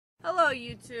Hello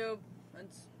YouTube,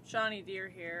 it's Shawnee Deer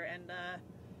here, and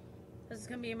this is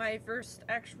going to be my first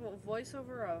actual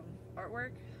voiceover of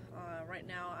artwork. Right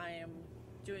now I am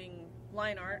doing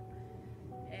line art,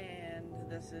 and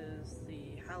this is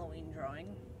the Halloween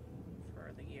drawing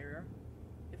for the year,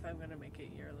 if I'm going to make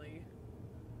it yearly.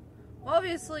 Well,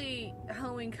 obviously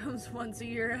Halloween comes once a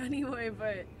year anyway,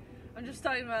 but I'm just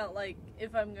talking about like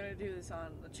if I'm going to do this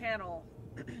on the channel.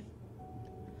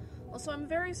 Also, I'm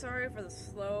very sorry for the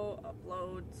slow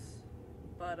uploads,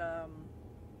 but I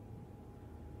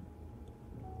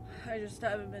just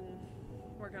haven't been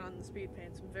working on the speed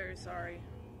paints. I'm very sorry,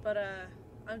 but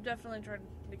I'm definitely trying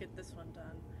to get this one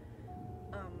done.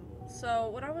 So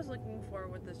what I was looking for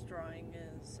with this drawing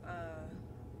is a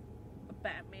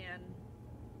Batman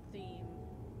theme,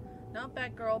 not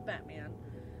Batgirl, Batman.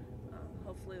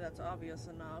 Hopefully that's obvious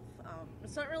enough.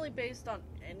 It's not really based on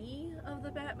any of the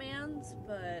Batmans,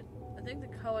 but I think the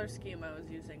color scheme I was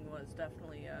using was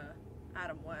definitely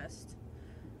Adam West,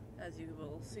 as you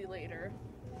will see later.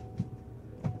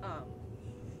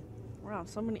 Wow,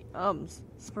 so many ums.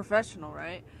 It's professional,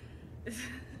 right?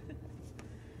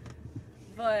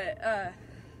 But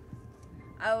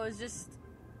I was just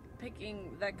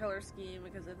picking that color scheme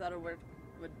because I thought it would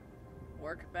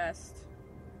work best.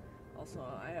 Also,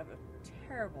 I have a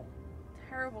terrible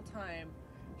time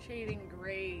shading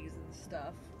grays and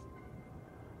stuff.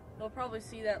 You'll probably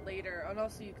see that later, and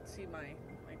also you can see my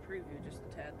preview just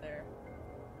a tad there.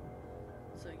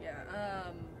 So yeah,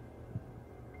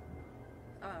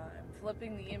 I'm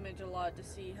flipping the image a lot to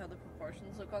see how the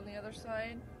proportions look on the other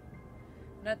side.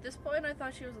 And at this point, I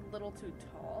thought she was a little too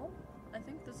tall. I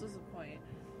think this is the point.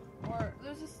 Or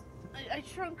there's this. I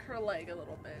shrunk her leg a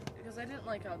little bit because I didn't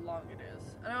like how long it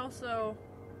is. And I also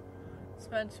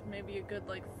spent maybe a good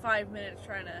like 5 minutes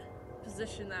trying to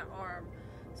position that arm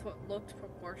so it looked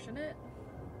proportionate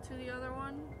to the other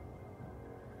one.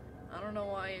 I don't know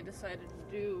why I decided to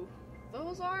do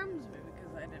those arms, maybe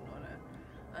because I didn't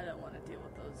want to deal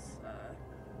with those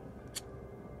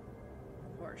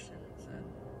proportions, and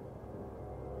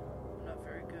I'm not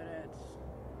very good at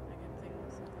making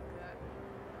things look like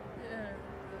that.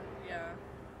 Yeah.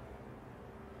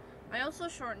 I also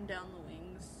shortened down the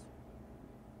wings.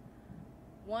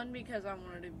 One, because I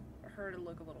wanted her to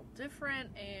look a little different,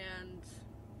 and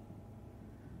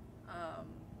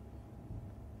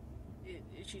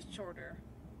she's shorter.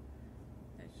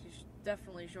 And she's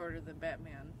definitely shorter than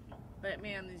Batman.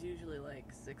 Batman is usually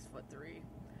like 6'3".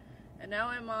 And now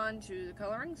I'm on to the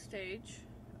coloring stage.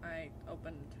 I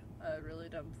opened a really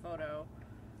dumb photo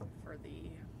for the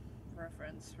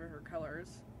reference for her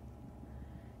colors.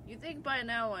 You'd think by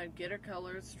now I'd get her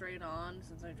colors straight on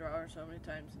since I draw her so many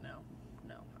times. No,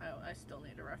 I still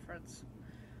need a reference.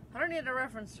 I don't need a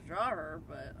reference to draw her,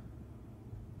 but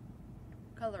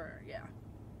color her, yeah.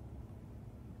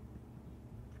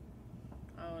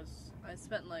 I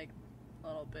spent like a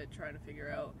little bit trying to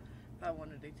figure out if I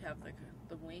wanted to have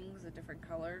the wings a different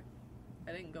color.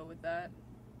 I didn't go with that.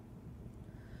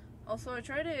 Also, I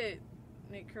tried to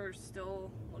make her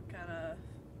still look kind of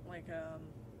like a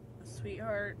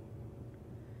sweetheart,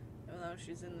 even though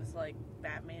she's in this like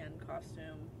Batman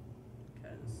costume,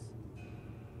 because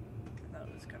I thought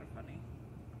it was kind of funny.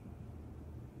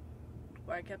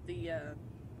 Well, I kept the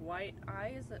white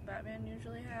eyes that Batman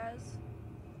usually has,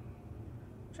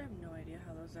 which I have no idea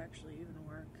how those actually even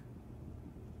work.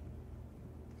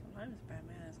 Sometimes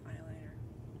Batman has eyeliner.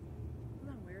 Isn't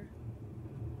that weird?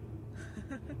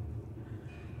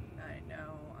 I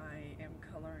know I am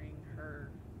coloring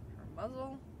her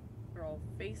muzzle, her whole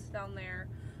face down there.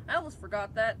 I almost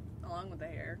forgot that, along with the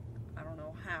hair. I don't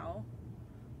know how.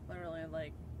 Literally,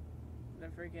 like, the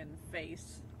freaking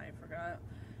face, I forgot.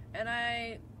 And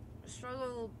I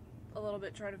struggled a little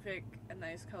bit trying to pick a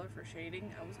nice color for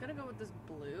shading. I was gonna go with this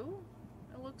blue,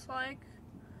 it looks like,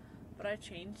 but I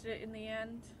changed it in the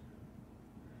end.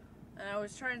 And I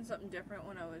was trying something different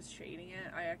when I was shading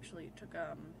it. I actually took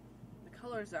the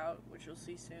colors out, which you'll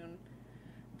see soon,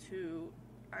 to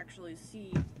actually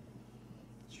see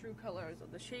true colors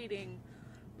of the shading,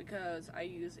 because I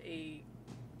use a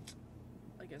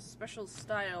special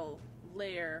style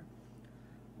layer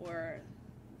where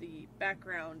the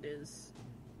background is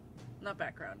not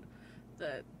background,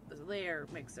 the layer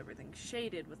makes everything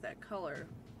shaded with that color.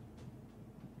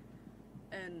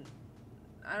 And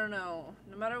I don't know,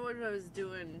 no matter what I was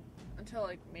doing until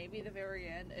like maybe the very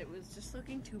end, it was just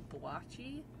looking too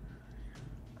blotchy.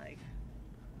 Like,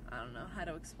 I don't know how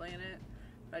to explain it,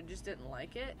 but I just didn't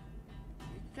like it.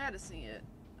 You can kind of see it.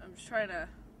 I'm just trying to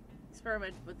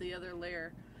experiment with the other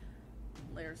layer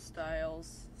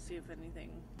styles, see if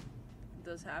anything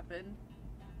does happen.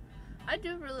 I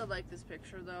do really like this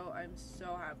picture though. I'm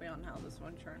so happy on how this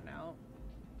one turned out.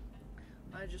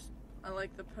 I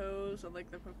like the pose, I like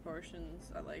the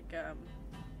proportions, I like how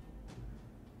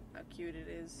cute it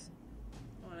is.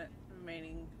 I want it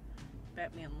remaining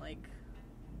Batman-like.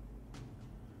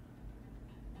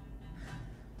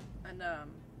 And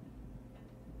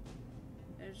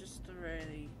it was just a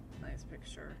really nice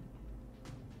picture.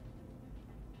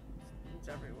 It's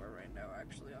everywhere right now,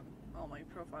 actually, on all my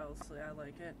profiles, so I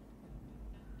like it.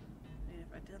 I mean,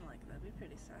 if I didn't like it, that'd be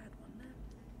pretty sad, wouldn't it?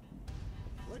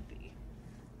 Would be.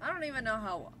 I don't even know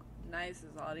how nice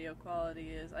his audio quality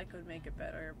is. I could make it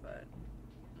better, but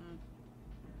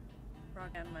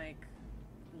rock and mic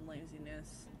and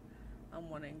laziness. I'm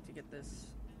wanting to get this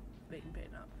bait and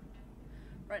paint up.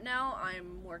 Right now,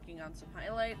 I'm working on some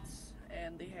highlights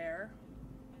and the hair.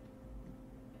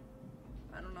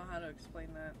 I don't know how to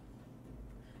explain that.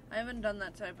 I haven't done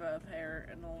that type of hair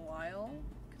in a while,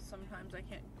 because sometimes I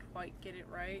can't quite get it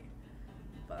right,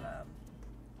 but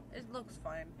it looks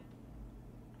fine.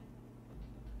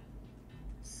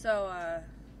 So,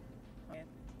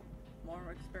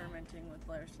 more experimenting with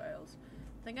layer styles.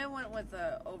 I think I went with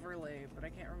overlay, but I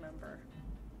can't remember.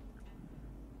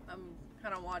 I'm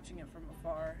kind of watching it from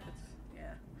afar.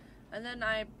 Yeah. And then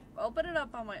I opened it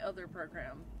up on my other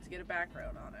program to get a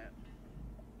background on it.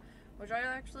 Which I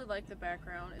actually like the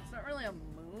background. It's not really a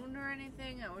moon or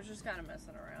anything. I was just kind of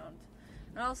messing around.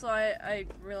 And also I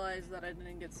realized that I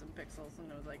didn't get some pixels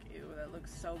and it was like, ew, that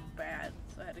looks so bad.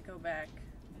 So I had to go back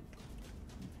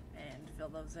and fill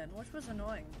those in, which was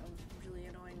annoying. It was really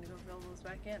annoying to go fill those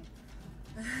back in.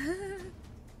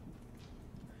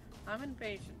 I'm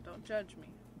impatient, don't judge me.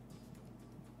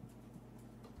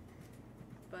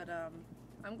 But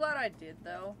I'm glad I did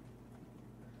though.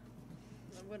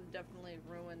 I would have definitely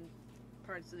ruined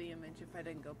parts of the image if I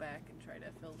didn't go back and try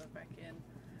to fill them back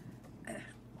in.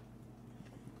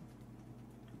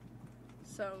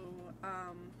 So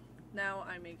now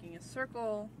I'm making a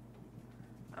circle.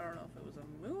 I don't know if it was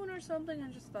a moon or something,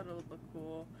 I just thought it would look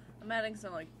cool. I'm adding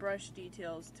some like brush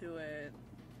details to it,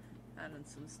 adding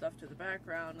some stuff to the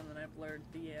background, and then I blurred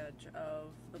the edge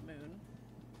of the moon.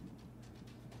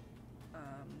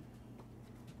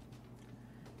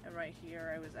 And right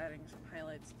here I was adding some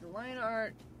highlights to the line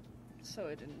art, so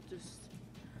it didn't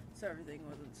so everything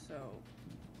wasn't so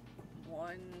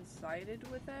one-sided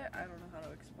with it. I don't know how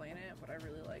to explain it, but I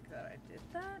really like that I did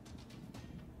that.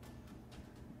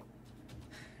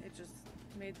 It just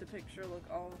made the picture look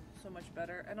all so much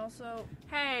better. And also,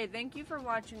 hey, thank you for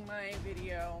watching my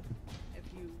video. If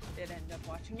you did end up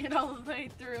watching it all the way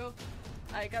through,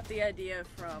 I got the idea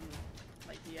from,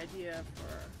 the idea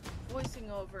for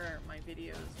voicing over my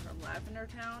videos from Lavender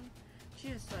Town. She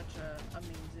is such an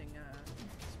amazing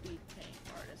speed paint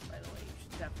artist, by the way. You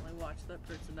should definitely watch that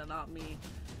person and not me.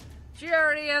 She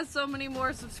already has so many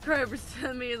more subscribers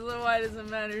than me, so why does it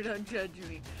matter? Don't judge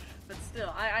me. But still,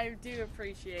 I do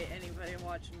appreciate anybody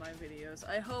watching my videos.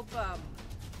 I hope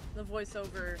the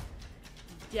voiceover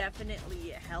definitely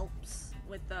helps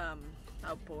with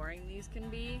how boring these can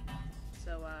be.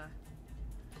 So,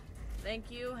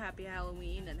 thank you, happy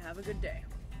Halloween, and have a good day.